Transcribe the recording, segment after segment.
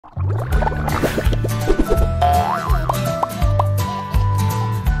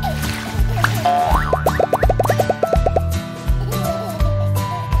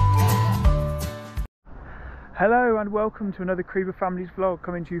and welcome to another Creeber Families vlog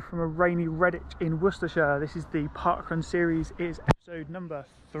coming to you from a rainy Redditch in Worcestershire. This is the ParkRun series, it is episode number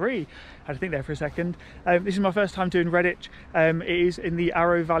 3. I had to think there for a second. This is my first time doing Redditch. It is in the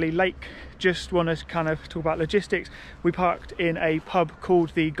Arrow Valley Lake. Just want to kind of talk about logistics. We parked in a pub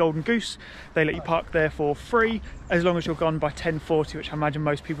called the Golden Goose. They let you park there for free as long as you're gone by 10:40, which I imagine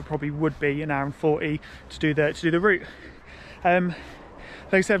most people probably would be, an hour and 40 to do the route. Like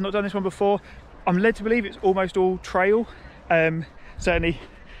I said, I've not done this one before. I'm led to believe it's almost all trail. Certainly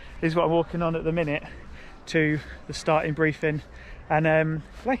is what I'm walking on at the minute to the starting briefing, and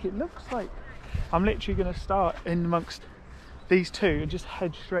like it looks like I'm literally going to start in amongst these two and just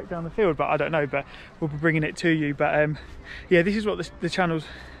head straight down the field, but I don't know, but we'll be bringing it to you. But yeah, this is what the channel's,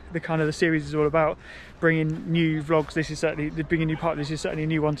 the series is all about, bringing new vlogs. This is certainly, bringing a new part, this is certainly a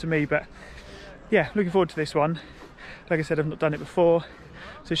new one to me, but yeah, looking forward to this one. Like I said, I've not done it before,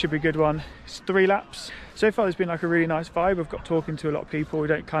 so it should be a good one. It's 3 laps. So far there's been like a really nice vibe. I've got talking to a lot of people. We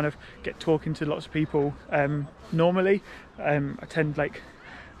don't kind of get talking to lots of people normally. I tend, like,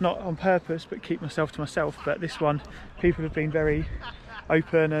 not on purpose, but keep myself to myself. But this one, people have been very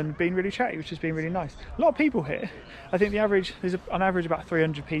open and been really chatty, which has been really nice. A lot of people here. I think the average, there's on average about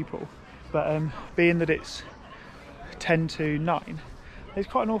 300 people, but being that it's 10 to 9, there's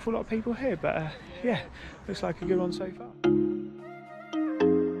quite an awful lot of people here. But yeah, looks like a good one so far.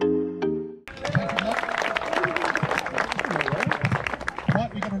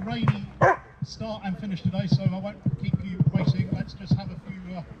 Right, we've got a rainy start and finish today, so I won't keep you waiting. Let's just have a few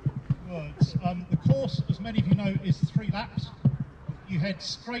words. The course, as many of you know, is 3 laps. You head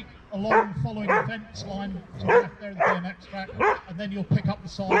straight along following the fence line to the left there of the BMX track, and then you'll pick up the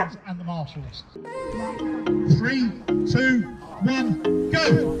signs and the marshals. 3, 2, 1,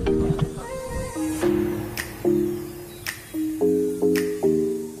 go!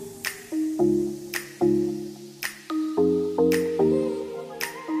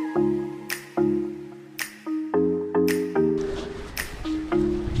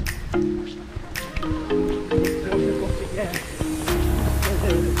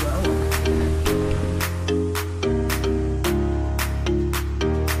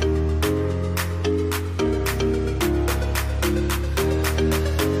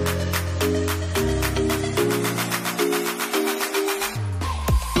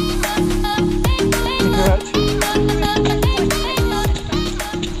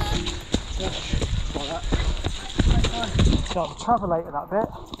 Start to travel later that bit.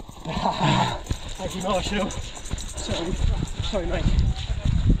 Thank you, Marshall. Sorry mate.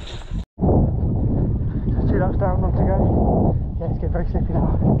 2 laps down, one to go. Yeah, it's getting very slippy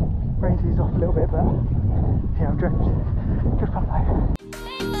now. Rain's eased off a little bit, but yeah, I'm drenched. Good fun though.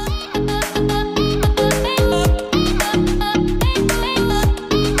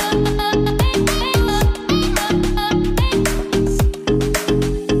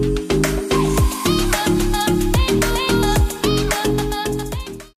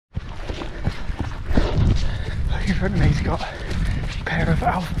 In front of me, he's got a pair of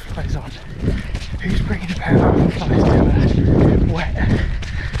alpha flies on. Who's bringing a pair of alpha flies to a wet,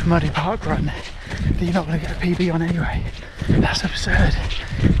 muddy park run that you're not going to get a PB on anyway? That's absurd.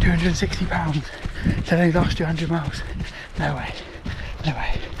 £260 to only last you 100 miles. No way. No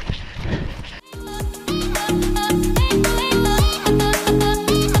way.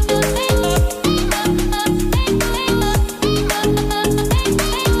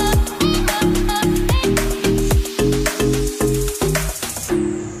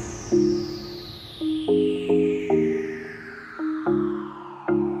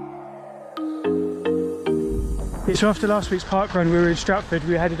 So after last week's park run, we were in Stratford.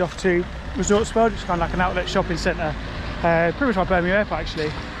 We headed off to Resorts World, which is kind of like an outlet shopping centre, pretty much like Birmingham Airport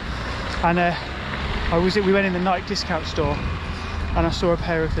actually. And we went in the Nike discount store, and I saw a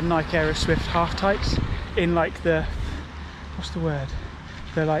pair of the Nike Aero Swift half tights in like the, what's the word?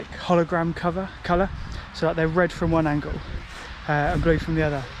 They're like hologram colour. So like they're red from one angle and blue from the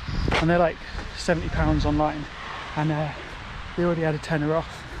other, and they're like £70 online, and they already had a tenner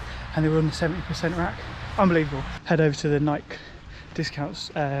off, and they were on the 70% rack. Unbelievable. Head over to the Nike discount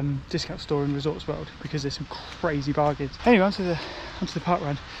store in Resorts World because there's some crazy bargains. Anyway, onto the park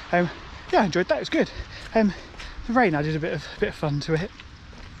run. Yeah, I enjoyed that. It was good. The rain added a bit of fun to it.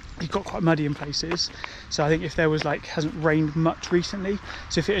 It got quite muddy in places, so I think if there was hasn't rained much recently,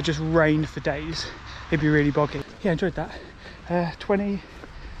 so if it had just rained for days, it'd be really boggy. Yeah, I enjoyed that.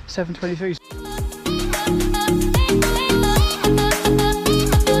 27, 23.